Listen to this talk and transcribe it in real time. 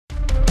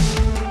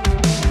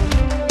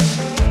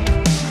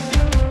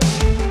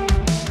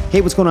Hey,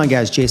 what's going on,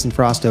 guys? Jason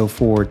Frausto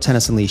for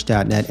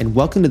TennisUnleashed.net, and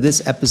welcome to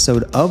this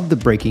episode of The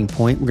Breaking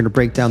Point. We're going to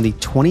break down the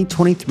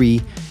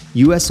 2023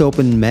 U.S.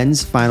 Open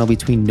men's final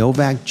between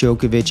Novak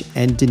Djokovic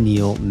and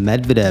Daniil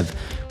Medvedev.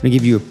 I'm going to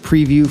give you a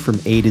preview from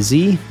A to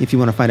Z. If you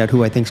want to find out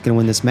who I think is going to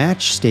win this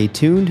match, stay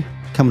tuned.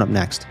 Coming up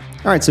next.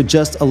 All right, so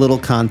just a little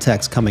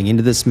context coming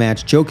into this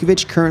match.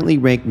 Djokovic, currently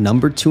ranked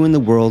number 2 in the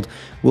world,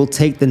 will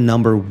take the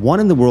number 1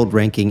 in the world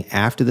ranking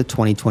after the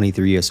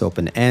 2023 US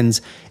Open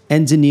ends.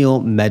 And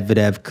Daniil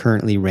Medvedev,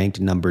 currently ranked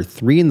number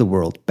 3 in the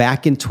world.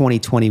 Back in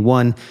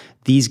 2021,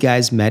 these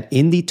guys met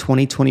in the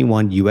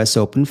 2021 US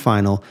Open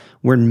final,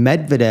 where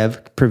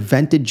Medvedev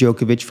prevented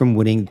Djokovic from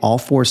winning all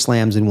 4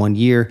 slams in 1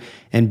 year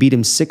and beat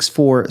him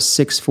 6-4,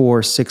 6-4,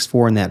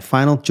 6-4 in that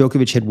final.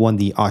 Djokovic had won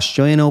the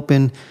Australian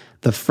Open,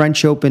 the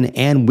French Open,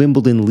 and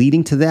Wimbledon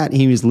leading to that.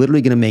 He was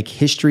literally going to make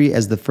history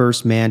as the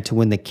first man to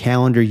win the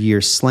calendar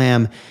year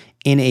slam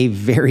in a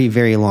very,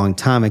 very long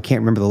time. I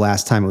can't remember the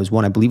last time it was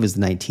won. I believe it was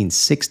the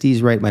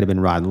 1960s, right? Might have been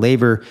Rod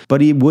Laver, but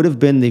he would have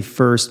been the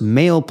first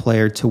male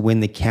player to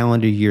win the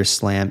calendar year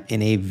slam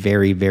in a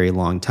very, very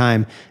long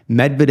time.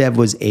 Medvedev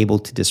was able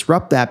to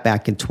disrupt that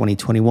back in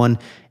 2021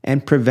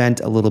 and prevent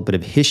a little bit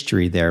of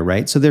history there,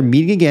 right? So they're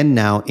meeting again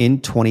now in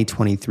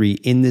 2023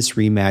 in this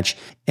rematch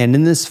and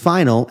in this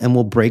final, and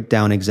we'll break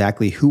down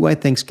exactly who I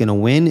think is going to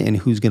win and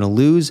who's going to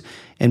lose,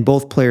 and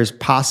both players'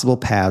 possible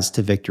paths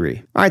to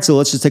victory. All right, so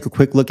let's just take a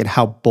quick look at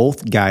how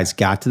both guys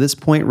got to this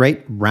point,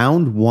 right?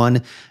 Round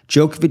 1,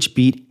 Djokovic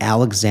beat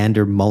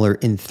Alexander Muller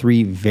in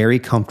 3 very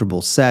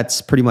comfortable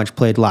sets, pretty much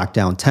played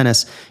lockdown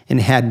tennis, and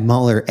had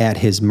Muller at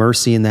his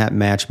mercy in that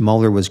match.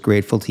 Muller was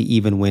grateful to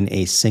even win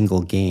a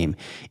single game.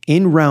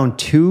 In round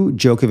 2,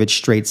 Djokovic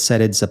straight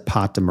setted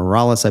Zapata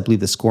Morales. I believe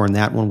the score in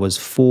that one was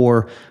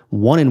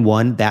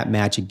 4-1-1. That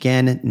match,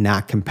 again,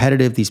 not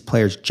competitive. These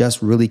players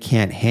just really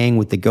can't hang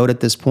with the GOAT at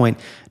this point.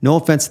 No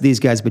offense to these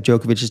guys, but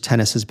Djokovic's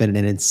tennis has been at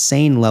an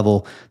insane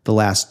level the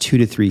last 2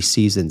 to 3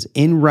 seasons.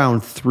 In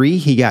round 3,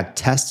 he got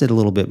tested a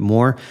little bit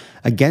more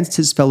against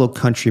his fellow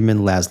countryman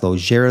Laslo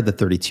Djere, the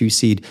 32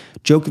 seed.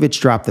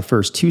 Djokovic dropped the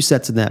first 2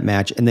 sets in that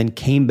match and then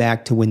came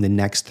back to win the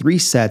next 3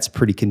 sets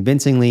pretty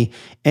convincingly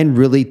and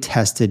really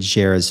tested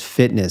Djere's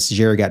fitness.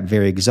 Djere got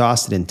very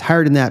exhausted and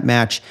tired in that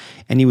match,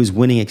 and he was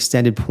winning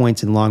extended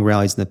points and long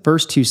rallies in the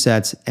first 2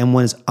 sets and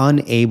was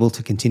unable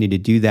to continue to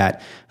do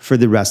that for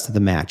the rest of the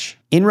match.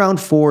 In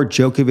round 4,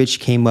 Djokovic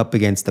came up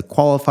against the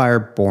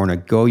qualifier Borna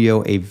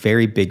Goyo, a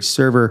very big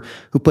server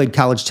who played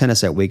college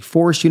tennis at Wake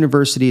Forest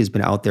University, has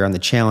been out there on the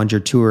Challenger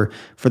Tour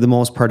for the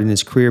most part in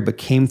his career, but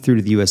came through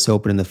to the US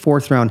Open in the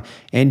 4th round,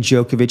 and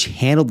Djokovic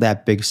handled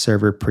that big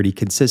server pretty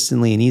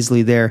consistently and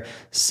easily there,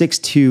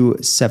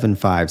 6-2, 7-5,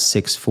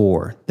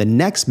 6-4. The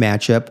next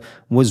matchup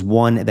was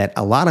one that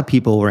a lot of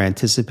people were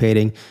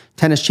anticipating.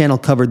 Tennis Channel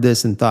covered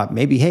this and thought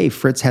maybe, hey,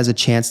 Fritz has a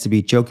chance to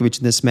beat Djokovic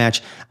in this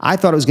match. I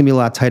thought it was going to be a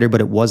lot tighter,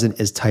 but it wasn't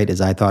as tight as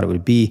I thought it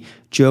would be.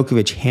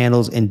 Djokovic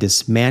handles and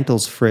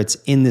dismantles Fritz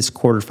in this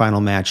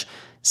quarterfinal match,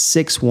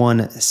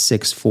 6-1,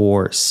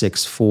 6-4,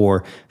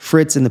 6-4.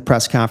 Fritz in the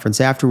press conference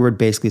afterward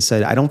basically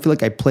said, I don't feel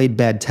like I played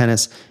bad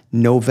tennis.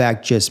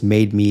 Novak just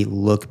made me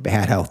look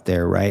bad out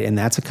there, right? And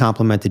that's a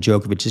compliment to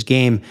Djokovic's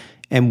game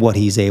and what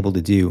he's able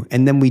to do.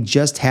 And then we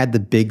just had the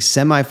big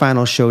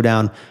semifinal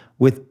showdown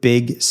with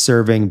big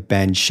serving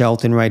Ben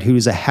Shelton, right?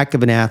 Who's a heck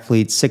of an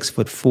athlete,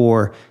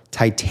 6'4",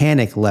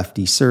 titanic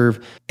lefty serve.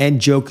 And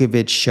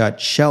Djokovic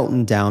shut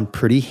Shelton down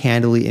pretty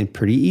handily and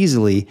pretty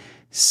easily,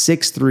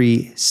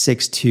 6-3,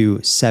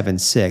 6-2,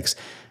 7-6.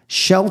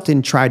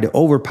 Shelton tried to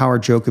overpower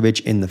Djokovic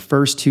in the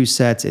first 2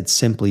 sets. It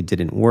simply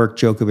didn't work.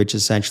 Djokovic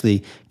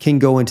essentially can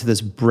go into this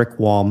brick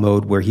wall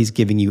mode where he's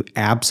giving you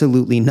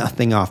absolutely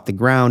nothing off the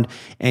ground,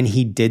 and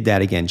he did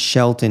that against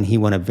Shelton. He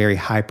won a very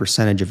high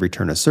percentage of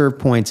return to serve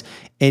points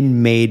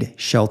and made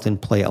Shelton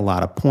play a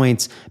lot of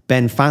points.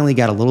 Ben finally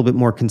got a little bit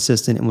more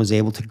consistent and was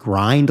able to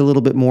grind a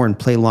little bit more and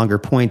play longer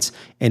points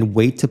and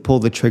wait to pull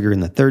the trigger in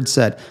the 3rd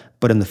set.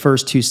 But in the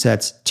first 2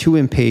 sets, too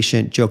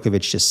impatient,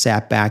 Djokovic just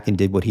sat back and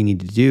did what he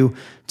needed to do,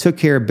 took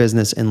care of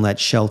business, and let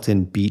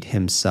Shelton beat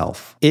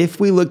himself. If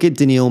we look at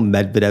Daniil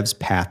Medvedev's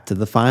path to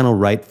the final,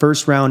 right?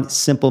 First round,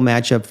 simple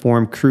matchup for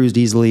him, cruised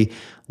easily,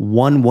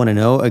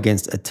 1-1-0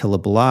 against Attila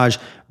Balazs.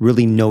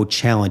 Really no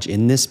challenge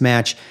in this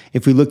match.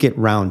 If we look at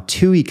round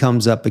 2, he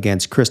comes up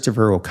against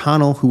Christopher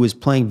O'Connell, who was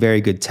playing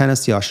very good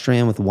tennis, the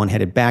Australian with a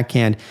one-headed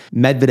backhand.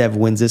 Medvedev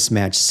wins this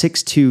match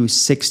 6-2,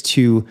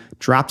 6-2,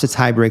 drops a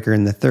tiebreaker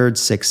in the 3rd,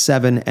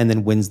 6-7, and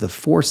then wins the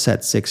 4th set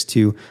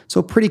 6-2.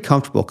 So pretty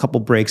comfortable, a couple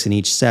breaks in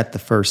each set, the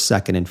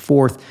 1st, 2nd, and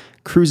 4th.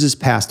 Cruises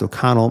past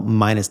O'Connell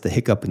minus the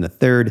hiccup in the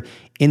 3rd.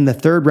 In the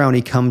 3rd round,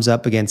 he comes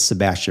up against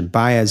Sebastian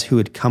Baez, who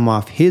had come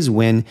off his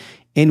win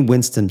in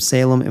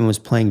Winston-Salem and was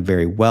playing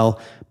very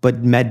well,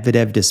 but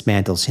Medvedev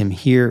dismantles him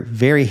here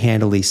very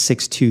handily,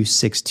 6-2,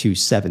 6-2,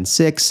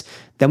 7-6.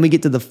 Then we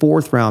get to the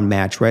 4th round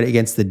match, right,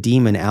 against the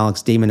demon,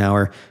 Alex de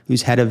Minaur,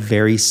 who's had a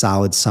very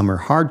solid summer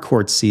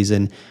hardcourt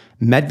season.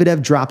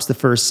 Medvedev drops the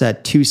first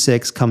set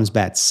 2-6, comes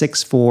back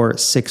 6-4,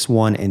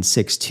 6-1, and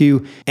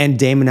 6-2. And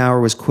de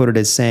Minaur was quoted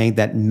as saying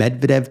that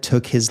Medvedev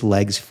took his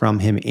legs from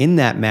him in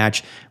that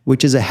match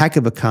which is a heck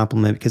of a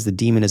compliment because the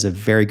Demon is a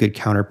very good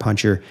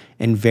counterpuncher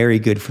and very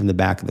good from the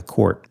back of the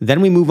court.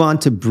 Then we move on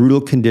to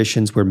brutal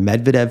conditions where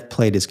Medvedev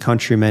played his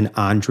countryman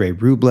Andrei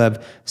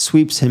Rublev,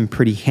 sweeps him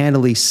pretty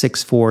handily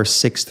 6-4,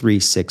 6-3,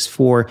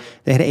 6-4.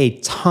 They had a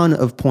ton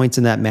of points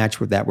in that match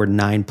that were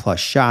 9+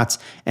 shots,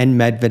 and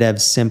Medvedev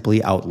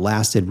simply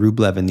outlasted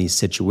Rublev in these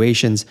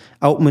situations,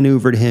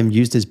 outmaneuvered him,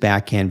 used his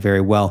backhand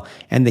very well,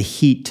 and the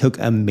heat took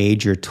a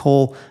major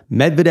toll.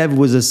 Medvedev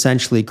was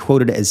essentially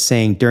quoted as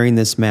saying during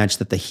this match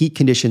that the heat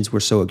conditions were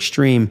so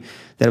extreme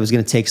that it was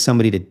going to take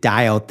somebody to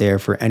die out there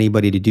for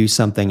anybody to do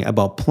something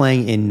about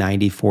playing in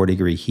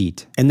 94-degree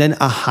heat. And then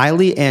a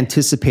highly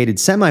anticipated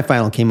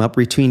semifinal came up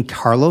between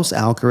Carlos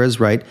Alcaraz,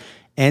 right,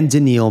 and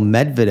Daniil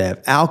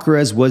Medvedev.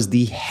 Alcaraz was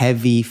the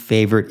heavy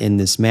favorite in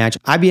this match.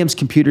 IBM's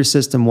computer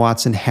system,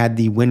 Watson, had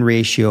the win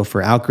ratio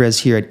for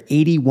Alcaraz here at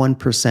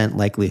 81%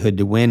 likelihood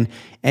to win,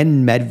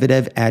 and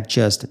Medvedev at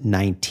just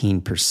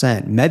 19%.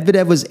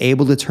 Medvedev was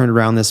able to turn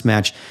around this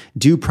match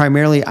due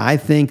primarily, I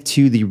think,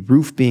 to the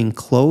roof being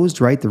closed,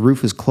 right? The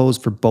roof was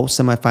closed for both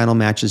semifinal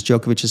matches,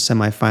 Djokovic's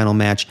semifinal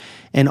match,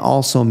 and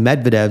also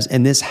Medvedev's,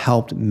 and this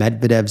helped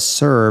Medvedev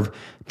serve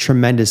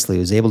tremendously. He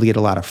was able to get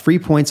a lot of free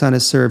points on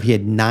his serve. He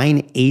had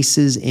 9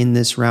 aces in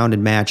this round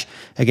and match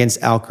against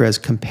Alcaraz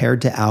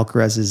compared to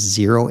Alcaraz's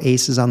 0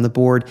 aces on the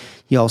board.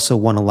 He also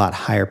won a lot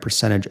higher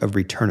percentage of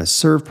return of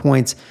serve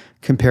points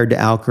compared to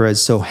Alcaraz.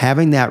 So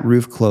having that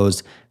roof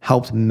closed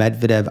helped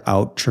Medvedev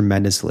out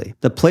tremendously.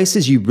 The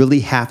places you really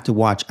have to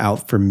watch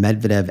out for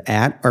Medvedev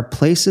at are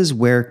places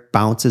where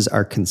bounces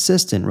are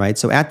consistent, right?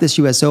 So at this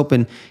US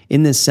Open,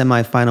 in this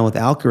semifinal with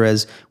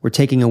Alcaraz, we're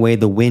taking away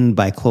the wind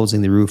by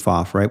closing the roof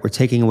off, right? We're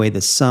taking away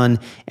the sun,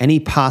 any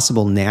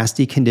possible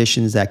nasty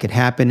conditions that could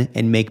happen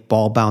and make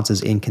ball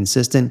bounces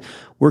inconsistent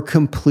were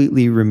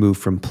completely removed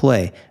from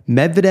play.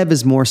 Medvedev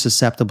is more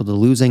susceptible to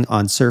losing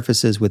on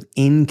surfaces with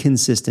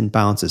inconsistent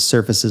bounces.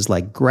 Surfaces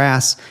like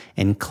grass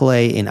and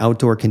clay in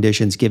outdoor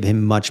conditions give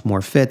him much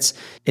more fits.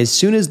 As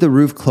soon as the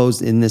roof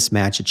closed in this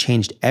match, it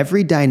changed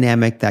every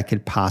dynamic that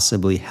could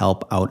possibly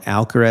help out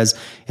Alcaraz,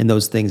 and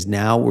those things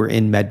now were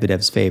in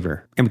Medvedev's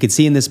favor. And we could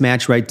see in this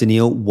match, right,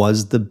 Daniil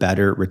was the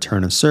better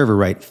return of server,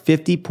 right?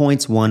 50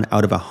 points won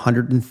out of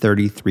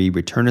 133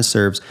 return of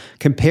serves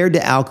compared to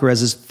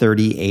Alcaraz's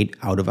 38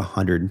 out of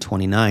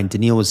 129.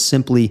 Daniil was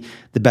simply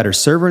the better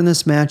server in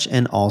this match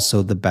and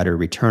also the better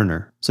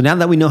returner. So now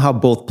that we know how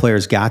both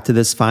players got to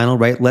this final,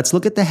 right, let's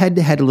look at the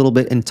head-to-head a little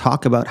bit and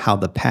talk about how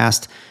the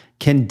past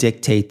can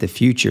dictate the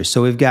future.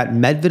 So we've got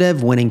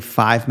Medvedev winning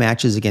 5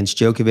 matches against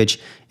Djokovic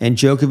and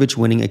Djokovic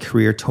winning a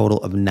career total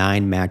of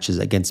 9 matches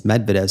against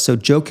Medvedev. So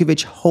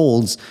Djokovic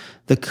holds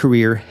the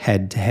career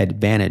head-to-head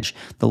advantage.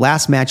 The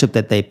last matchup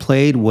that they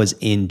played was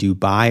in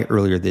Dubai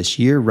earlier this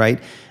year,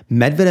 right?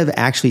 Medvedev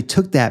actually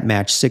took that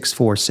match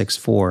 6-4,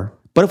 6-4.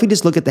 But if we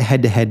just look at the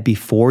head-to-head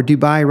before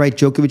Dubai, right,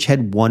 Djokovic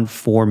had won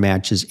 4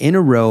 matches in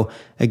a row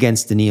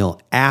against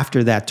Daniil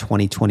after that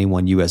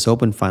 2021 US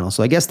Open final.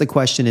 So I guess the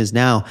question is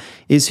now,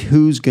 is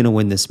who's going to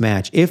win this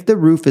match? If the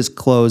roof is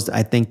closed,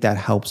 I think that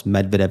helps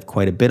Medvedev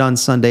quite a bit on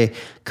Sunday.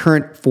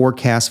 Current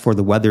forecast for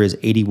the weather is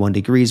 81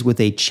 degrees with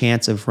a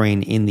chance of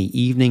rain in the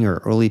evening or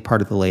early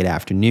part of the late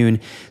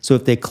afternoon. So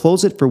if they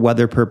close it for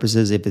weather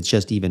purposes, if it's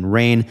just even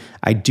rain,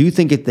 I do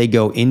think if they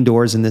go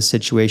indoors in this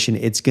situation,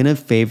 it's going to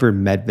favor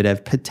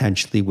Medvedev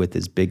potentially with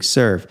his big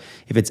serve.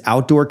 If it's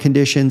outdoor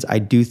conditions, I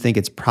do think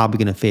it's probably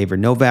going to favor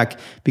Novak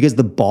because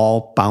the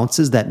ball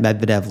bounces that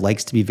Medvedev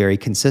likes to be very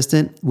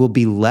consistent will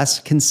be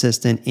less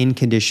consistent in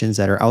conditions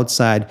that are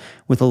outside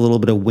with a little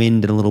bit of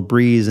wind and a little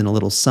breeze and a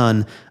little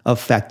sun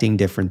affecting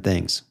different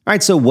things. All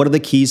right, so what are the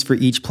keys for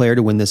each player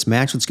to win this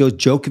match? Let's go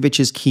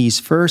Djokovic's keys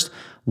first.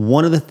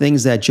 One of the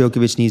things that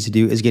Djokovic needs to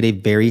do is get a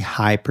very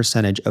high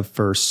percentage of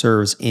first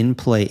serves in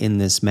play in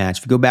this match.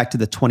 If we go back to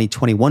the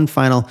 2021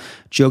 final,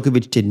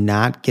 Djokovic did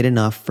not get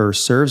enough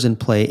first serves in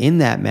play in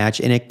that match,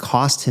 and it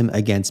cost him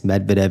against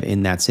Medvedev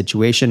in that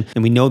situation.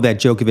 And we know that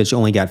Djokovic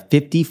only got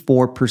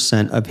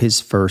 54% of his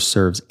first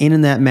serves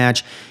in that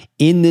match.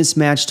 In this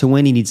match to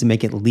win, he needs to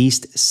make at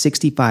least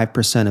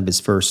 65% of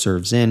his first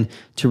serves in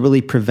to really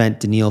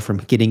prevent Daniil from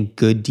getting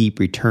good deep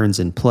returns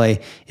in play.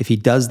 If he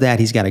does that,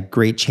 he's got a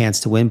great chance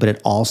to win, but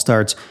it all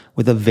starts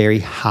with a very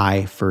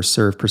high first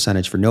serve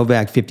percentage for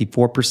Novak,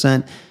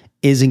 54%.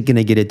 Isn't going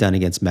to get it done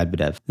against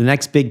Medvedev. The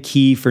next big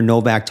key for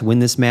Novak to win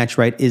this match,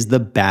 right, is the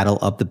battle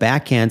of the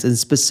backhands, and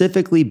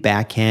specifically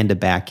backhand to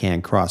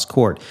backhand cross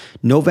court.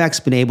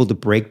 Novak's been able to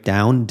break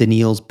down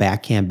Daniil's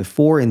backhand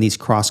before in these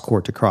cross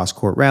court to cross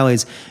court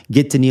rallies,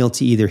 get Daniil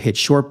to either hit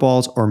short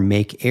balls or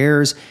make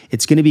errors.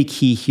 It's going to be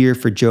key here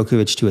for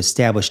Djokovic to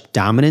establish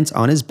dominance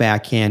on his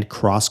backhand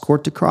cross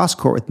court to cross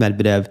court with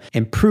Medvedev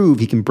and prove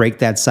he can break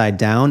that side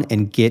down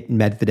and get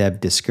Medvedev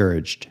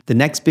discouraged. The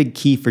next big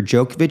key for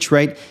Djokovic,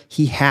 right,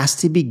 he has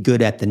has to be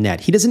good at the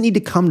net. He doesn't need to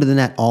come to the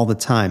net all the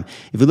time.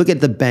 If you look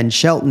at the Ben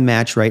Shelton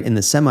match, right, in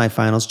the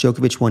semifinals,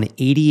 Djokovic won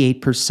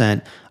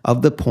 88%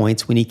 of the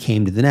points when he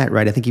came to the net,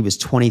 right? I think he was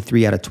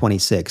 23 out of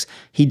 26.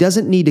 He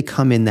doesn't need to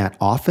come in that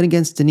often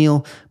against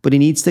Daniil, but he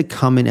needs to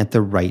come in at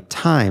the right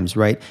times,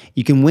 right?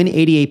 You can win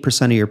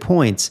 88% of your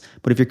points,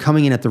 but if you're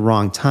coming in at the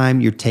wrong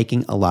time, you're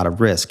taking a lot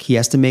of risk. He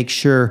has to make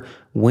sure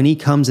when he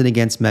comes in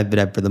against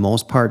Medvedev, for the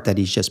most part, that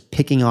he's just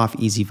picking off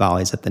easy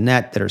volleys at the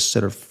net that are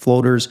sort of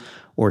floaters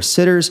or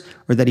sitters,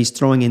 or that he's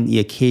throwing in the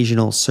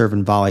occasional serve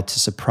and volley to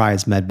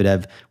surprise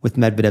Medvedev with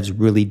Medvedev's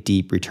really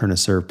deep return to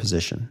serve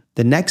position.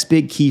 The next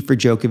big key for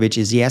Djokovic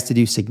is he has to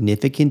do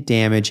significant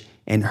damage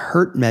and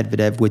hurt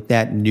Medvedev with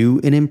that new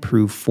and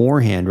improved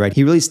forehand, right?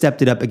 He really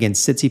stepped it up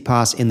against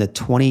Tsitsipas in the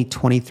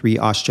 2023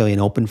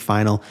 Australian Open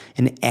final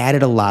and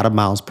added a lot of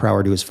miles per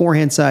hour to his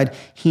forehand side.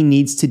 He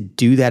needs to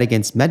do that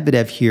against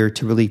Medvedev here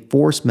to really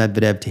force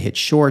Medvedev to hit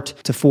short,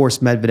 to force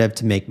Medvedev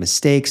to make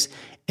mistakes,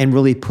 and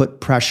really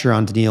put pressure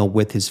on Daniil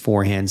with his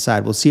forehand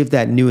side. We'll see if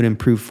that new and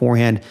improved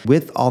forehand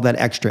with all that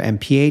extra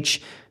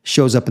MPH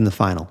shows up in the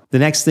final. The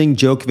next thing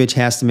Djokovic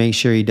has to make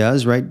sure he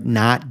does, right,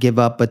 not give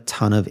up a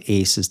ton of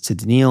aces to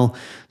Daniil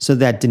so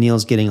that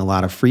Daniil's getting a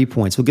lot of free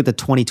points. We'll get the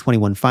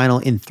 2021 final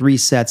in 3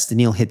 sets.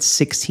 Daniil hit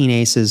 16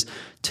 aces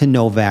to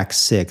Novak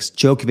 6.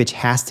 Djokovic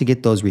has to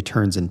get those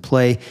returns in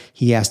play.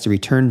 He has to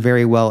return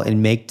very well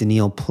and make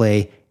Daniil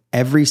play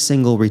every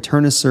single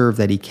return to serve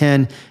that he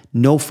can.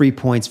 No free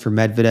points for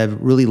Medvedev.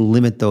 Really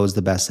limit those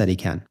the best that he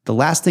can. The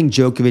last thing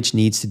Djokovic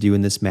needs to do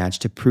in this match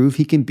to prove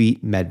he can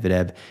beat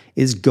Medvedev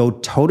is go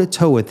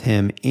toe-to-toe with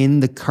him in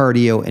the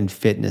cardio and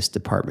fitness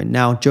department.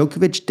 Now,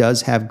 Djokovic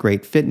does have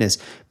great fitness,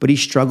 but he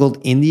struggled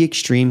in the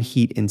extreme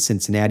heat in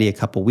Cincinnati a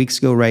couple weeks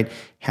ago, right?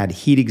 Had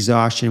heat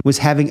exhaustion, was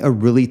having a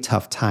really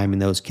tough time in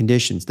those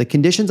conditions. The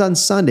conditions on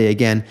Sunday,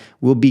 again,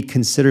 will be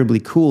considerably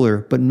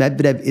cooler, but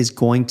Medvedev is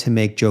going to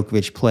make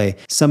Djokovic play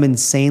some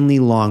insanely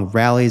long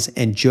rallies,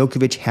 and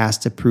Djokovic has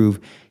to prove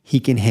he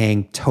can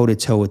hang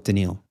toe-to-toe with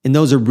Daniil. And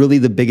those are really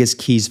the biggest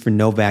keys for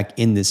Novak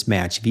in this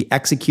match. If he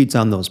executes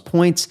on those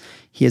points,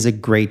 he has a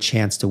great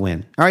chance to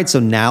win. All right, so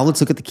now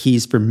let's look at the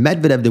keys for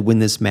Medvedev to win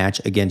this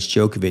match against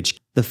Djokovic.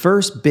 The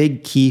first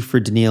big key for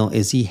Daniil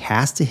is he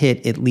has to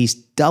hit at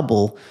least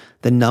double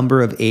the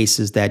number of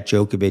aces that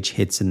Djokovic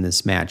hits in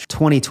this match.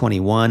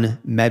 2021,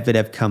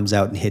 Medvedev comes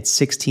out and hits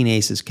 16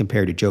 aces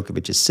compared to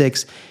Djokovic's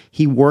 6.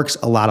 He works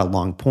a lot of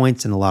long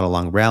points and a lot of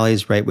long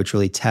rallies, right, which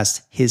really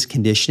tests his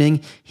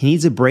conditioning. He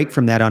needs a break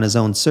from that on his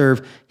own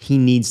serve. He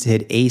needs to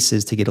hit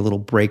aces to get a little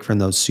break from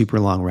those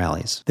super long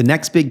rallies. The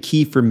next big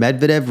key for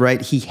Medvedev,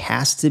 right, he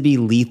has to be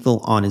lethal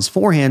on his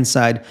forehand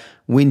side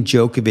when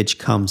Djokovic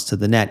comes to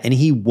the net. And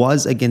he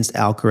was against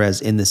Alcaraz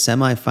in the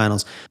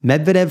semifinals.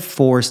 Medvedev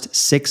forced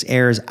 6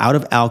 errors out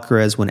of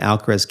Alcaraz when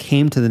Alcaraz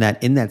came to the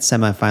net in that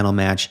semifinal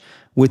match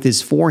with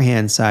his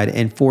forehand side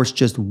and forced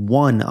just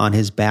 1 on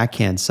his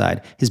backhand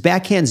side. His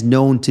backhand's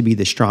known to be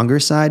the stronger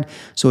side,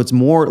 so it's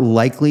more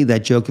likely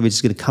that Djokovic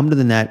is going to come to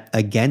the net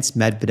against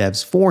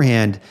Medvedev's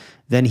forehand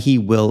than he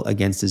will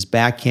against his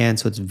backhand.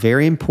 So it's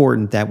very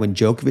important that when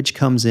Djokovic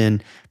comes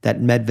in, that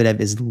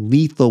Medvedev is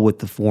lethal with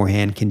the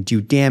forehand, can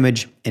do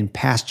damage, and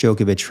pass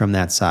Djokovic from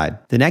that side.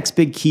 The next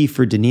big key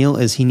for Daniil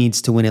is he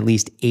needs to win at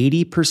least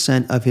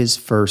 80% of his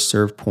first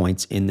serve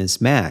points in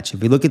this match.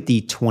 If we look at the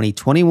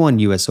 2021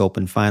 US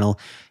Open final,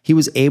 he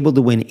was able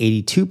to win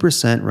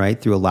 82%, right,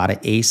 through a lot of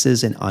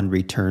aces and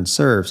unreturned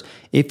serves.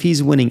 If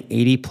he's winning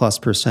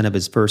 80+% of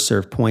his first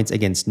serve points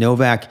against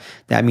Novak,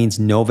 that means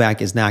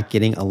Novak is not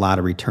getting a lot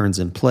of returns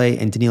in play,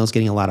 and Daniil's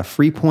getting a lot of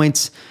free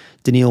points.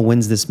 Daniil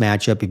wins this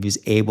matchup if he's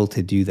able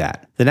to do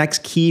that. The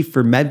next key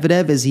for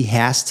Medvedev is he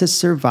has to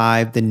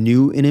survive the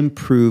new and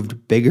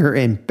improved, bigger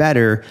and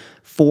better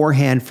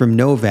forehand from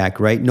Novak,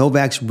 right?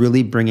 Novak's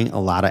really bringing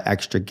a lot of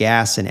extra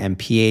gas and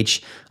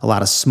MPH, a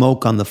lot of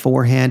smoke on the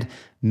forehand.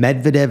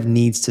 Medvedev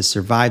needs to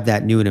survive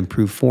that new and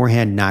improved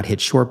forehand, not hit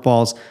short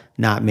balls,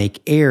 not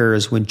make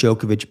errors when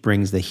Djokovic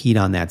brings the heat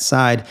on that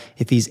side.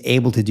 If he's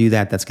able to do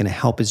that, that's going to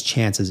help his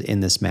chances in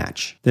this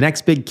match. The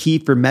next big key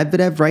for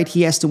Medvedev, right?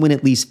 He has to win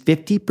at least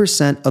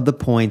 50% of the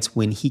points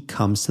when he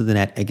comes to the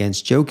net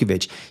against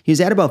Djokovic. He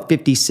was at about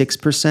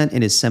 56%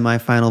 in his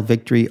semifinal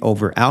victory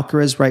over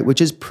Alcaraz, right?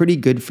 Which is pretty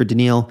good for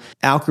Daniil.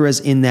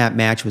 Alcaraz in that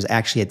match was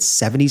actually at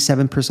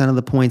 77% of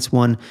the points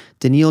won.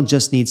 Daniil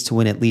just needs to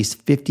win at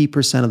least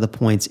 50% of the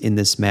points in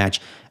this match.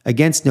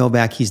 Against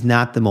Novak, he's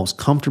not the most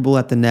comfortable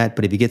at the net,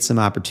 but if he gets some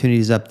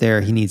opportunities up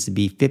there, he needs to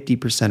be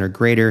 50% or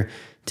greater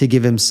to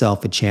give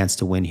himself a chance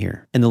to win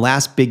here. And the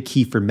last big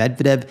key for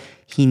Medvedev,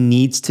 he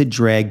needs to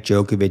drag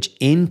Djokovic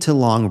into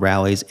long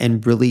rallies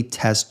and really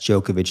test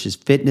Djokovic's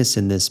fitness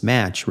in this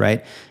match,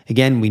 right?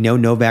 Again, we know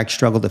Novak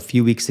struggled a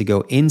few weeks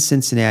ago in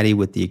Cincinnati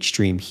with the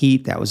extreme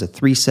heat. That was a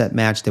 3-set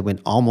match that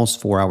went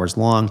almost 4 hours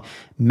long.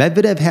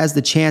 Medvedev has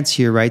the chance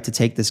here, right, to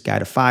take this guy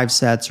to 5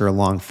 sets or a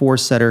long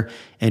 4-setter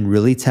and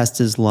really test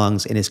his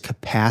lungs and his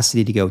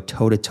capacity to go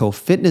toe-to-toe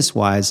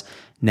fitness-wise,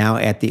 now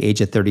at the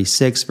age of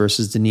 36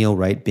 versus Daniil,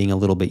 right, being a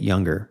little bit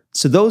younger.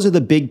 So those are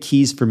the big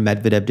keys for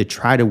Medvedev to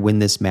try to win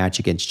this match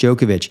against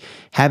Djokovic.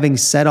 Having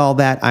said all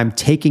that, I'm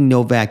taking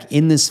Novak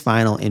in this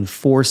final in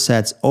 4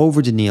 sets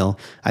over Daniil.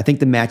 I think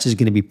the match is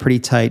going to be pretty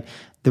tight.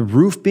 The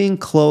roof being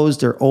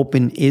closed or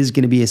open is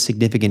going to be a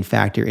significant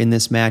factor in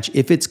this match.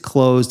 If it's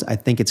closed, I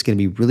think it's going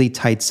to be really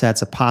tight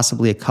sets,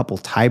 possibly a couple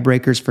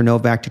tiebreakers for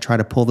Novak to try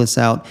to pull this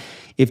out.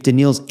 If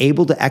Daniil's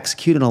able to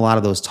execute on a lot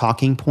of those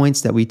talking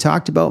points that we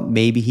talked about,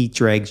 maybe he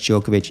drags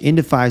Djokovic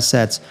into 5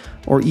 sets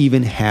or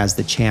even has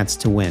the chance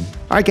to win.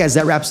 All right, guys,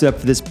 that wraps it up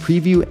for this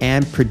preview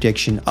and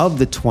prediction of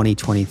the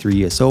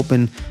 2023 US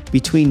Open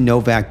between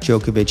Novak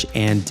Djokovic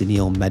and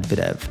Daniil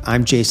Medvedev.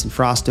 I'm Jason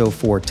Frausto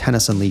for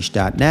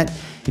TennisUnleashed.net.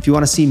 If you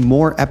want to see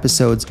more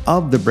episodes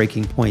of The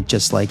Breaking Point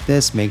just like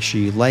this, make sure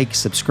you like,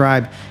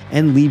 subscribe,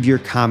 and leave your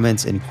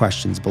comments and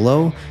questions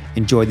below.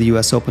 Enjoy the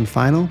US Open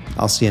final.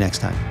 I'll see you next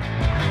time.